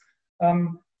us,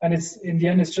 and it's in the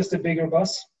end, it's just a bigger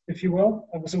bus, if you will.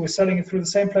 So we're selling it through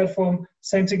the same platform,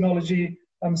 same technology,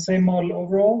 same model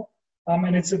overall,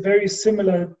 and it's a very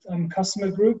similar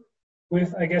customer group.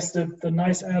 With, I guess, the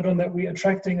nice add-on that we're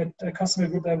attracting a customer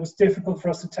group that was difficult for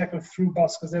us to tackle through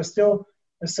bus, because there's still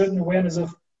a certain awareness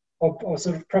of or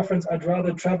sort of preference. I'd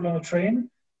rather travel on a train.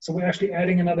 So we're actually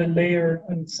adding another layer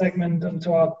and segment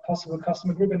into our possible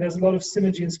customer group. And there's a lot of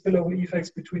synergy and spillover effects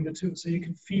between the two. So you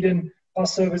can feed in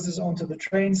bus services onto the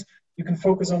trains. You can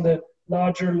focus on the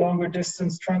larger, longer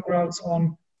distance trunk routes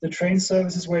on the train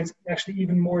services, where it's actually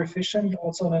even more efficient,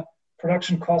 also on a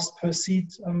production cost per seat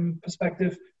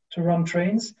perspective, to run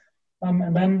trains.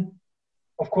 And then,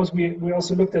 of course, we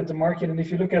also looked at the market. And if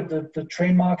you look at the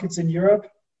train markets in Europe,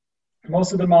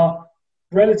 most of them are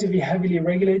relatively heavily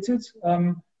regulated.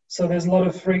 So there's a lot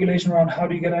of regulation around how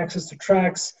do you get access to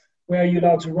tracks, where are you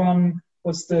allowed to run,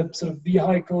 what's the sort of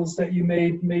vehicles that you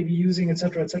may be using, et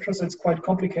cetera, et cetera. So it's quite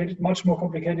complicated, much more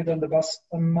complicated than the bus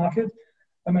market.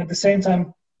 At the same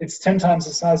time, it's 10 times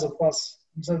the size of bus.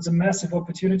 So it's a massive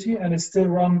opportunity, and it's still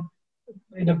run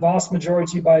in a vast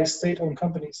majority by state-owned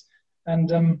companies.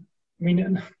 And I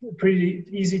mean, pretty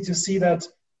easy to see that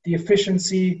the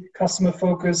efficiency, customer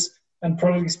focus, and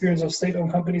product experience of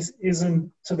state-owned companies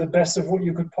isn't to the best of what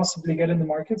you could possibly get in the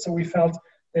market. So we felt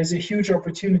there's a huge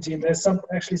opportunity, and there's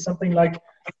actually something like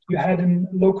you had in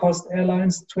low-cost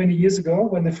airlines 20 years ago,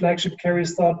 when the flagship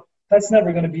carriers thought that's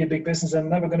never going to be a big business and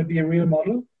never going to be a real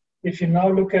model. If you now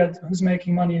look at who's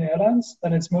making money in airlines,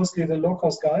 then it's mostly the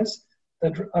low-cost guys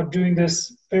that are doing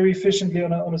this very efficiently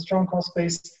on a strong cost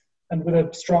base and with a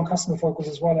strong customer focus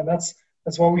as well. And that's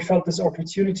why we felt this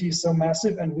opportunity is so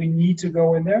massive, and we need to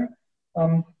go in there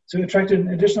to attract an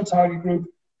additional target group,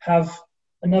 have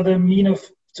another mean of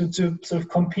to sort of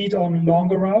compete on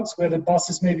longer routes where the bus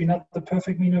is maybe not the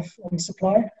perfect mean of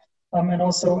supply, and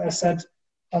also, as said,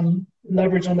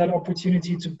 leverage on that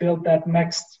opportunity to build that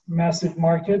next massive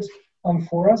market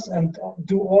for us, and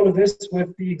do all of this with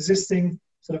the existing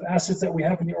sort of assets that we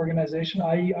have in the organization,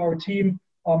 i.e. our team,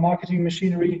 our marketing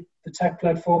machinery, the tech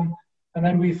platform. And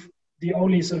then the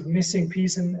only sort of missing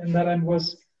piece in that end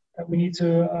was that we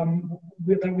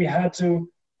had to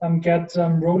get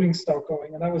rolling stock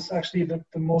going. And that was actually the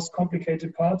most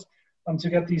complicated part, to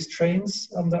get these trains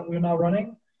that we're now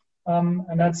running.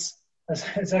 And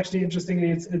it's actually,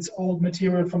 interestingly, it's old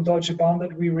material from Deutsche Bahn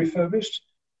that we refurbished.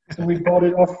 So we bought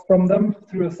it off from them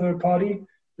through a third party,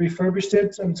 refurbished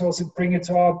it, and to also bring it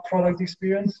to our product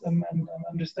experience and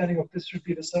understanding of this should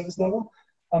be the service level.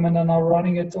 And then now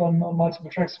running it on multiple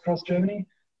tracks across Germany,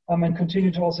 and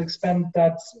continue to also expand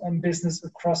that business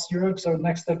across Europe. So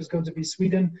next step is going to be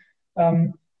Sweden,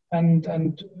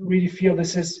 and really feel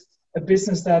this is a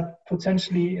business that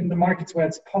potentially in the markets where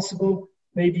it's possible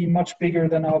may be much bigger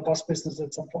than our bus business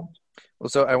at some point. Well,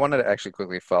 so I wanted to actually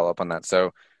quickly follow up on that.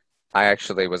 So I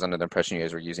actually was under the impression you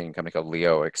guys were using a company called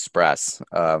Leo Express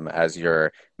as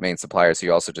your main supplier. So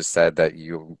you also just said that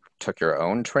you took your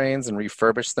own trains and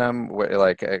refurbished them.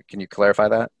 Can you clarify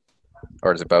that?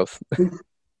 Or is it both?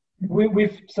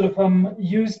 We've sort of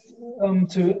used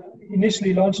to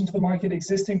initially launch into the market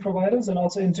existing providers and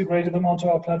also integrated them onto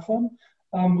our platform,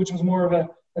 which was more of a,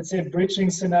 let's say, a bridging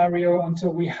scenario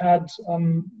until we had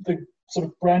the sort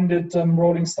of branded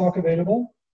rolling stock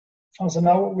available. So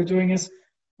now what we're doing is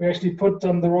we actually put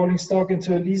the rolling stock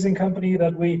into a leasing company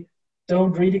that we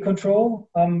don't really control.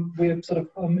 We're sort of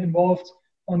involved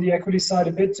on the equity side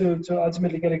a bit to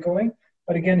ultimately get it going.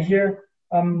 But again, here,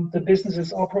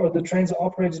 the trains are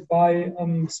operated by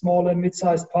smaller,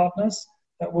 mid-sized partners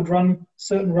that would run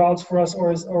certain routes for us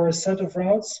or a set of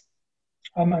routes.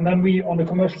 And then we, on the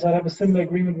commercial side, have a similar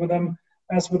agreement with them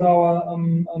as with our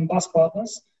bus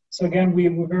partners. So again, we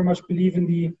very much believe in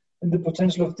the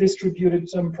potential of distributed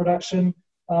production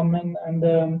and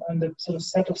the sort of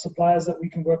set of suppliers that we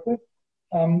can work with.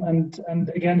 And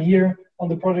again, here on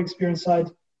the product experience side,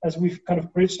 as we've kind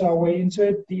of bridged our way into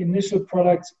it, the initial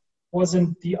product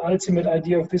wasn't the ultimate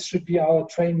idea of this should be our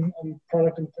train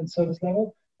product and service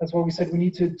level. That's why we said we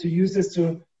need to use this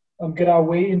to get our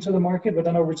way into the market, but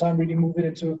then over time really move it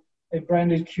into a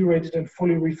branded, curated, and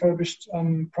fully refurbished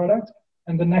product.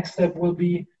 And the next step will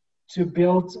be to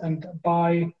build and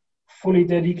buy fully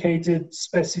dedicated,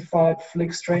 specified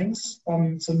Flix trains,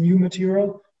 some new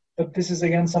material. But this is,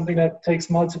 again, something that takes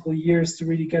multiple years to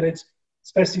really get it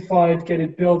specified, get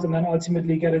it built, and then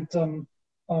ultimately get it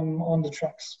on the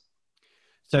tracks.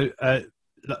 So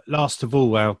last of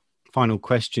all, our final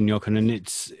question, Jochen, and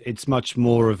it's much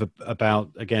more of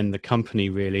about, again, the company,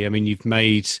 really. I mean, you've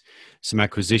made some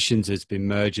acquisitions, there's been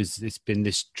mergers, it's been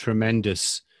this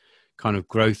tremendous kind of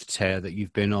growth tear that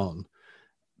you've been on,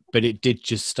 but it did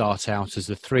just start out as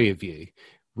the three of you,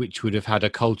 which would have had a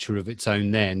culture of its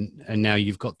own then, and now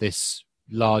you've got this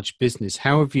large business.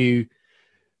 How have you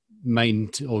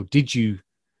did you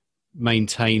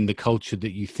maintain the culture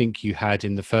that you think you had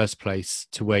in the first place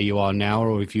to where you are now,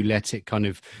 or have you let it kind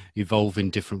of evolve in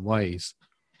different ways?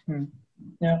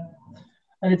 Yeah,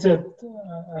 and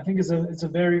I think it's a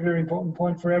very, very important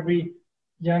point for every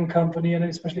young company, and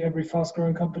especially every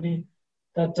fast-growing company,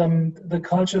 that the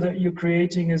culture that you're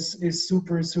creating is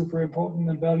super, super important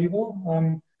and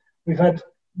valuable. We've had,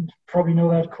 probably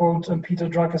know that quote, Peter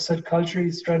Drucker said, "Culture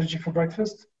is strategy for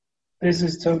breakfast." This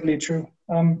is totally true,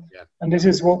 and this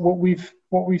is what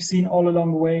we've seen all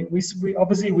along the way. We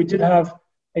obviously we did have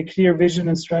a clear vision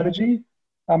and strategy,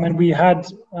 and we had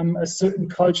a certain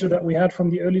culture that we had from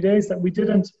the early days that we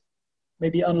didn't,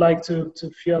 maybe unlike to a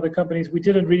few other companies, we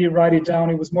didn't really write it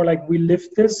down. It was more like we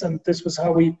lived this, and this was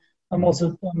how we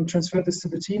also transferred this to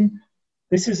the team.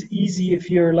 This is easy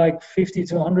if you're like 50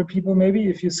 to 100 people, maybe.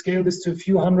 If you scale this to a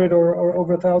few hundred or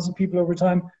over 1,000 people over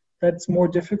time, that's more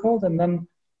difficult. And then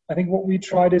I think what we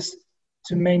tried is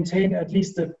to maintain at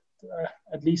least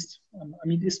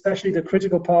especially the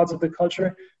critical parts of the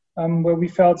culture, where we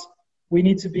felt we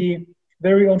need to be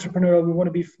very entrepreneurial. We want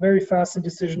to be very fast in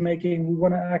decision making. We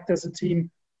want to act as a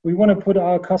team. We want to put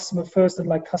our customer first and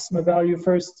like customer value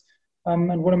first,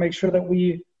 and want to make sure that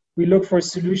we look for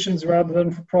solutions rather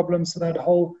than for problems. So that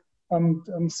whole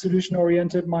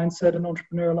solution-oriented mindset and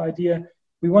entrepreneurial idea,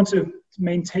 we want to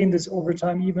maintain this over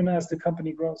time, even as the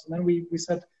company grows. And then we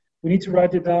said we need to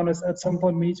write it down. At some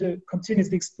point, we need to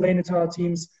continuously explain it to our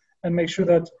teams and make sure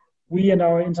that we and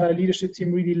our entire leadership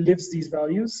team really lives these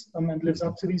values and lives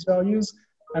up to these values,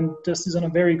 and does this on a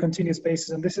very continuous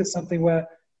basis. And this is something where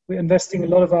we're investing a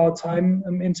lot of our time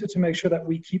into to make sure that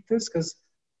we keep this, because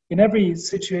in every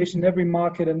situation, every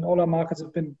market, and all our markets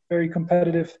have been very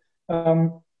competitive,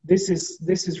 this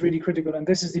is really critical, and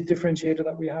this is the differentiator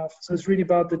that we have. So it's really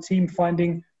about the team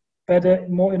finding better,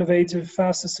 more innovative,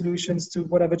 faster solutions to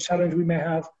whatever challenge we may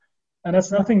have. And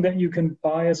that's nothing that you can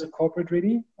buy as a corporate,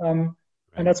 really.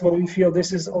 And that's why we feel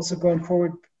this is also going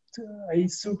forward a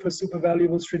super, super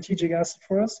valuable strategic asset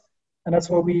for us. And that's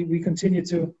why we continue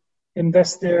to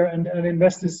invest there. And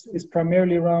invest is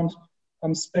primarily around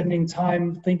spending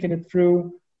time thinking it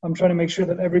through. I'm trying to make sure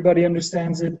that everybody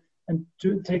understands it, and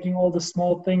taking all the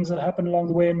small things that happen along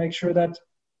the way and make sure that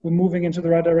we're moving into the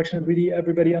right direction and really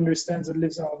everybody understands and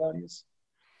lives our values.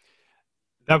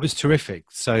 That was terrific.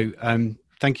 So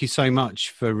thank you so much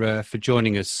for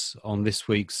joining us on this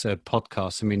week's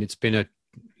podcast. I mean, it's been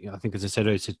I think, as I said,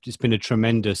 it's been a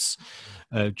tremendous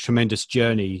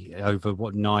journey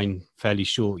over 9 fairly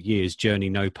short years. Journey,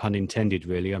 no pun intended,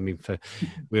 really. I mean,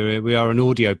 we are an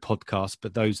audio podcast,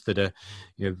 but those that are,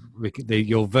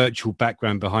 your virtual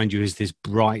background behind you is this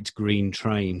bright green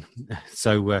train.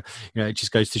 So it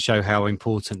just goes to show how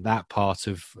important that part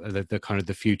of the kind of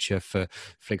the future for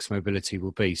Flix Mobility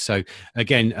will be. So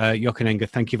again, Jochen Enger,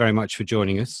 thank you very much for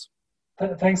joining us.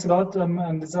 Thanks a lot,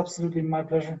 and it's absolutely my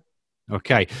pleasure.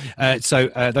 Okay, so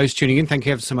those tuning in, thank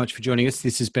you ever so much for joining us.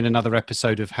 This has been another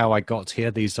episode of How I Got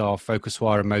Here. These are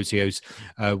Focuswire and Mozio's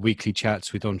weekly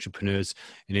chats with entrepreneurs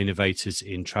and innovators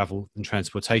in travel and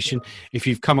transportation. If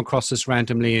you've come across us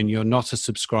randomly and you're not a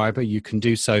subscriber, you can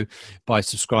do so by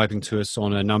subscribing to us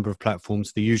on a number of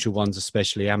platforms, the usual ones,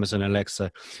 especially Amazon Alexa,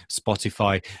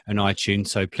 Spotify and iTunes.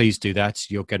 So please do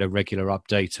that. You'll get a regular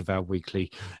update of our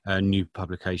weekly new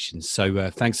publications. So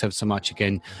thanks ever so much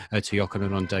again to Jochen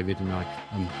and on David and I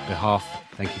on behalf.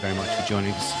 Thank you very much for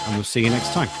joining us, and we'll see you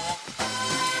next time.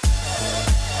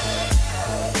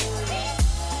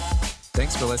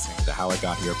 Thanks for listening to the How I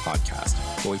Got Here podcast.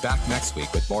 We'll be back next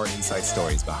week with more insight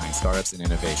stories behind startups and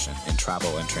innovation in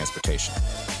travel and transportation.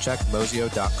 Check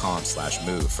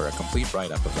mozio.com/move for a complete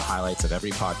write-up of the highlights of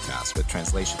every podcast with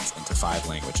translations into 5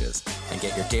 languages, and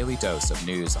get your daily dose of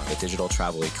news on the digital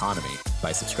travel economy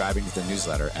by subscribing to the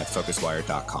newsletter at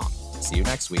focuswire.com. See you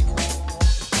next week.